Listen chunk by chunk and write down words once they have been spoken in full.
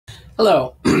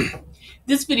Hello.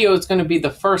 This video is going to be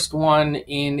the first one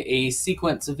in a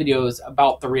sequence of videos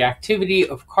about the reactivity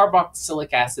of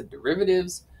carboxylic acid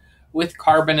derivatives with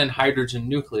carbon and hydrogen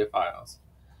nucleophiles.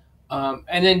 And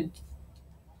then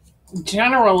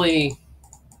generally,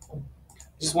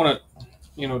 just want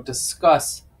to,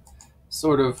 discuss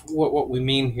sort of what we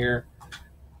mean here.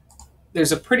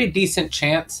 There's a pretty decent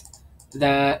chance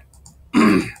that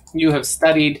you have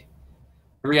studied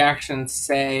reactions,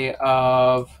 say,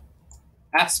 of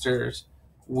esters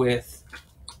with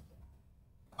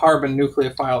carbon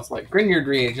nucleophiles like Grignard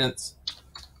reagents.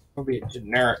 Will be a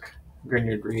generic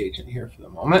Grignard reagent here for the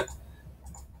moment.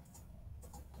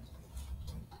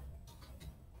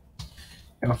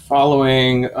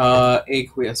 Following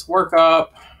aqueous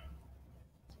workup,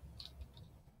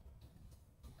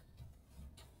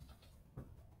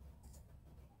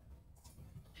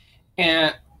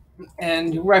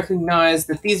 and you recognize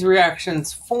that these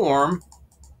reactions form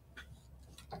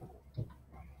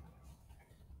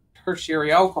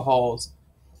tertiary alcohols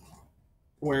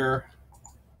where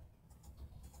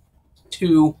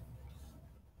two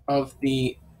of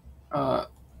the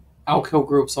alkyl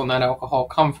groups on that alcohol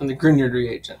come from the Grignard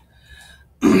reagent.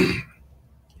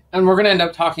 And we're going to end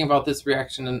up talking about this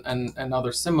reaction and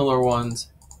other similar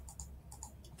ones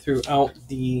throughout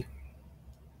the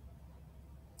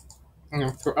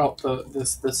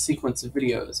this sequence of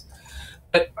videos.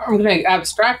 But I'm going to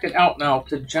abstract it out now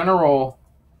to general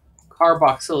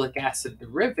carboxylic acid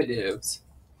derivatives,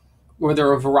 where there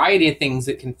are a variety of things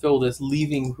that can fill this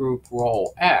leaving group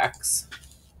role X.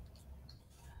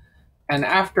 And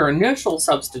after initial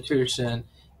substitution,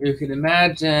 you can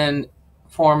imagine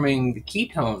forming the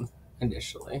ketone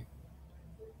initially.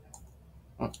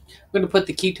 I'm going to put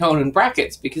the ketone in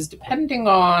brackets because depending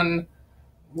on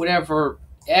whatever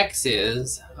X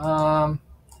is,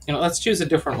 let's choose a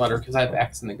different letter because I have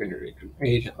X in the Grignard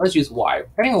reagent. Let's use Y.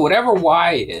 Depending on whatever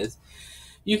Y is,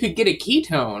 you could get a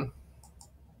ketone.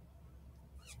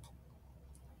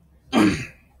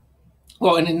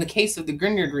 Well, and in the case of the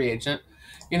Grignard reagent,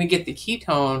 you're going to get the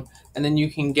ketone, and then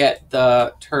you can get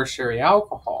the tertiary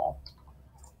alcohol.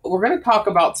 But we're going to talk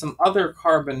about some other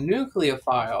carbon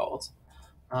nucleophiles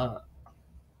that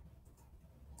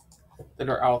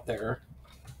are out there.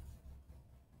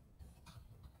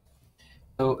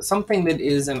 So something that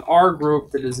is an R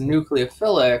group that is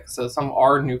nucleophilic, so some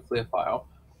R nucleophile,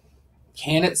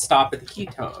 can it stop at the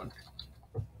ketone?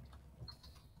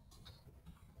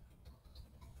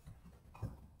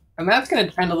 And that's going to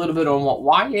depend a little bit on what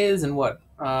Y is and what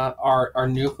our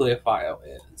nucleophile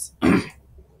is.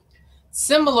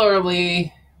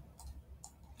 Similarly,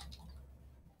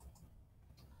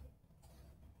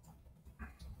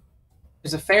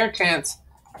 there's a fair chance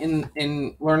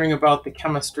in learning about the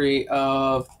chemistry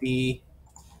of the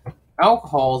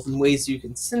alcohols and ways you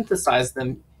can synthesize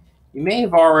them, you may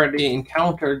have already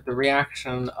encountered the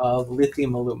reaction of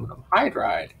lithium aluminum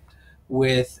hydride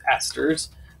with esters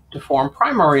to form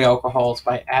primary alcohols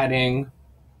by adding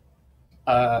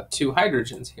two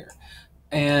hydrogens here.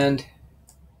 And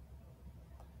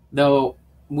though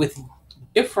with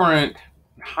different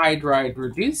hydride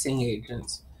reducing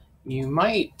agents, you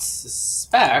might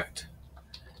suspect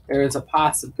there is a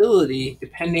possibility,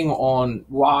 depending on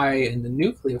Y and the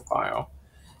nucleophile,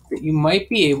 that you might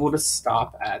be able to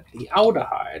stop at the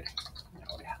aldehyde.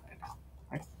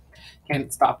 Right?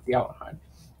 Can't stop the aldehyde.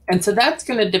 And so that's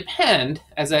going to depend,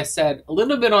 as I said, a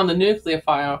little bit on the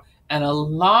nucleophile and a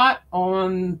lot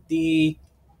on the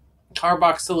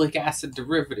carboxylic acid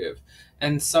derivative.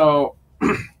 And so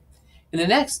in the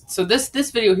next, so this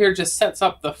video here just sets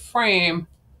up the frame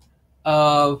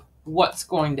of what's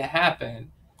going to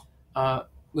happen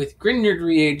with Grignard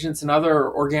reagents and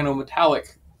other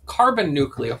organometallic carbon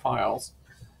nucleophiles.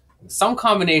 Some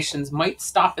combinations might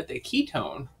stop at the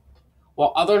ketone,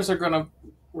 while others are going to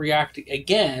react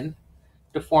again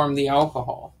to form the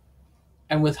alcohol.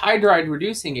 And with hydride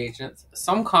reducing agents,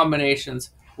 some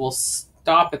combinations will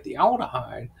stop at the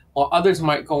aldehyde, while others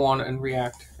might go on and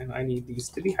react, and I need these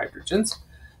to be hydrogens,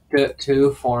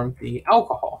 to form the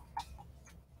alcohol.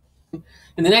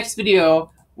 In the next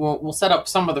video, we'll set up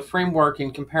some of the framework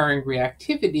in comparing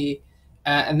reactivity,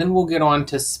 and then we'll get on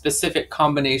to specific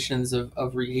combinations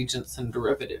of reagents and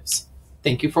derivatives.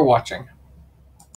 Thank you for watching.